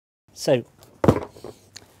So,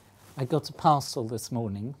 I got a parcel this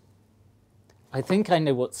morning. I think I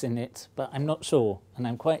know what's in it, but I'm not sure, and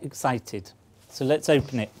I'm quite excited. So let's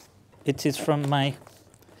open it. It is from my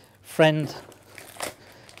friend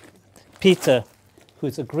Peter,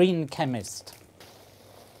 who's a green chemist.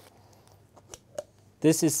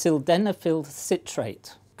 This is Sildenafil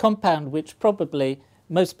citrate, compound which probably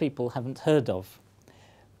most people haven't heard of,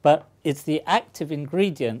 but it's the active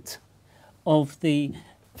ingredient of the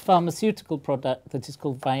pharmaceutical product that is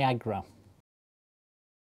called Viagra.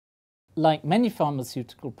 Like many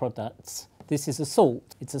pharmaceutical products, this is a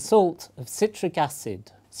salt. It's a salt of citric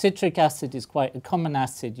acid. Citric acid is quite a common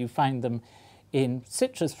acid. You find them in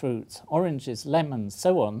citrus fruits, oranges, lemons,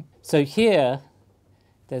 so on. So here,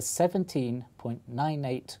 there's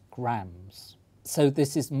 17.98 grams. So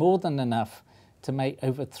this is more than enough to make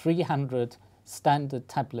over 300 standard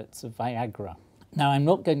tablets of Viagra. Now, I'm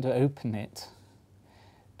not going to open it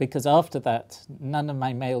because after that, none of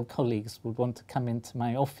my male colleagues would want to come into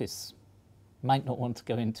my office. Might not want to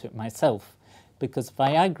go into it myself, because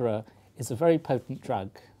Viagra is a very potent drug.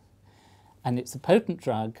 And it's a potent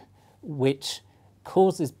drug which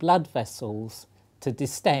causes blood vessels to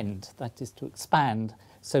distend, that is to expand,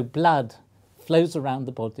 so blood flows around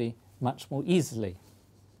the body much more easily.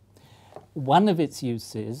 One of its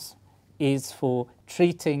uses is for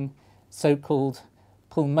treating so-called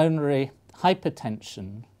pulmonary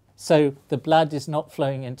hypertension. So the blood is not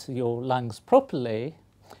flowing into your lungs properly,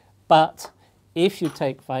 but if you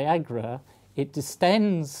take Viagra, it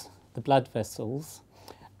distends the blood vessels,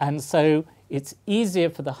 and so it's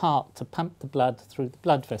easier for the heart to pump the blood through the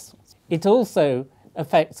blood vessels. It also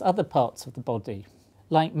affects other parts of the body.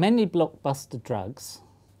 Like many blockbuster drugs,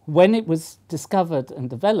 when it was discovered and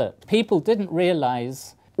developed, people didn't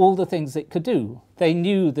realize all the things it could do. They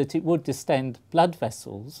knew that it would distend blood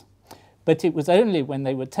vessels, but it was only when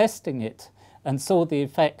they were testing it and saw the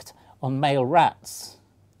effect on male rats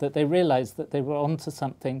that they realized that they were onto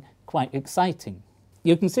something quite exciting.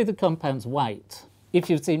 You can see the compound's white. If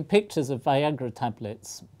you've seen pictures of Viagra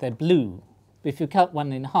tablets, they're blue. If you cut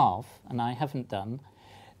one in half, and I haven't done,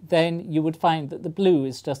 then you would find that the blue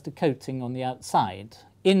is just a coating on the outside.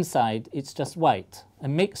 Inside, it's just white, a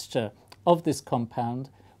mixture of this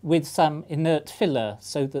compound with some inert filler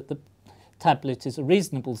so that the tablet is a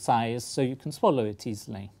reasonable size so you can swallow it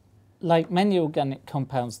easily. Like many organic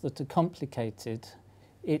compounds that are complicated,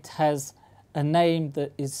 it has a name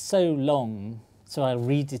that is so long, so I'll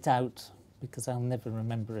read it out because I'll never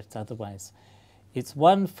remember it otherwise. It's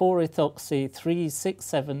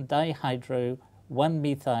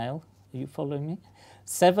 1,4-ethoxy-3,6,7-dihydro-1-methyl, are you following me?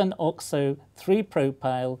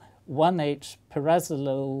 7-oxo-3-propyl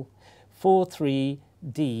 1H-pyrazolol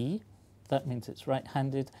 4,3-D, that means it's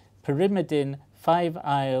right-handed, pyrimidine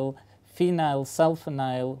 5-ioyl phenyl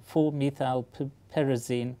sulfonyl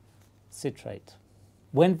 4-methylpyrazine citrate.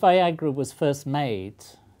 When Viagra was first made,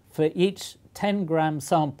 for each 10-gram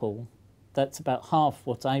sample, that's about half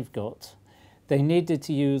what I've got, they needed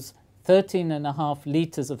to use 13.5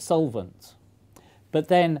 litres of solvent. But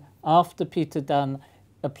then, after Peter Dunn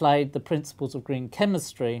applied the principles of green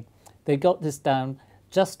chemistry, they got this down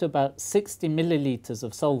just to about 60 millilitres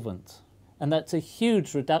of solvent. And that's a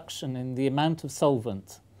huge reduction in the amount of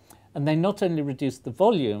solvent. And they not only reduced the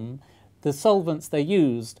volume, the solvents they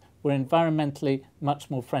used were environmentally much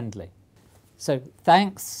more friendly. So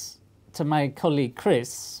thanks to my colleague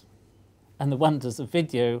Chris and the wonders of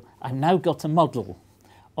video, I've now got a model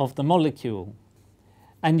of the molecule.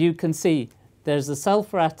 And you can see there's a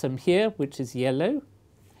sulfur atom here, which is yellow.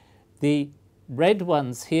 The red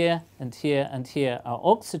ones here and here and here are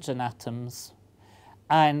oxygen atoms,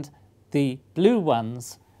 and the blue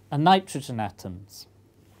ones are nitrogen atoms.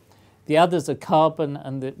 The others are carbon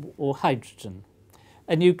or hydrogen.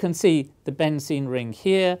 And you can see the benzene ring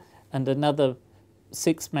here and another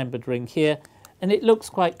 6-membered ring here, and it looks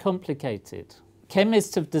quite complicated.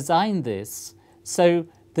 Chemists have designed this so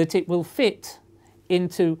that it will fit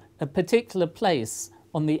into a particular place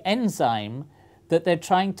on the enzyme that they're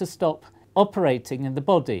trying to stop operating in the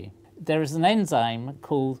body. There is an enzyme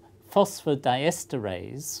called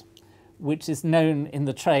phosphodiesterase, which is known in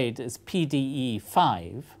the trade as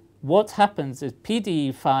PDE5. What happens is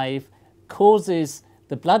PDE5 causes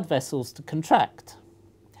the blood vessels to contract.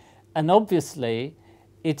 And obviously,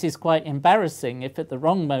 it is quite embarrassing if at the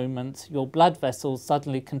wrong moment your blood vessels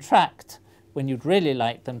suddenly contract when you'd really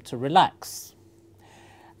like them to relax.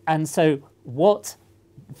 And so what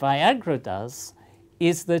Viagra does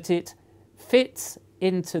is that it fits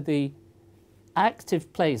into the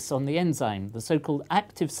active place on the enzyme, the so-called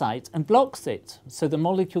active site, and blocks it so the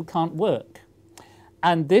molecule can't work.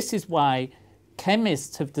 And this is why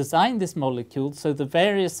chemists have designed this molecule so the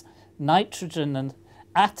various nitrogen and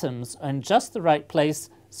atoms are in just the right place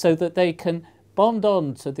so that they can bond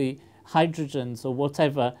on to the hydrogens or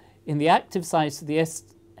whatever in the active site of the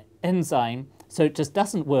enzyme, so it just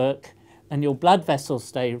doesn't work and your blood vessels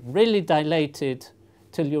stay really dilated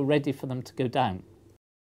till you're ready for them to go down.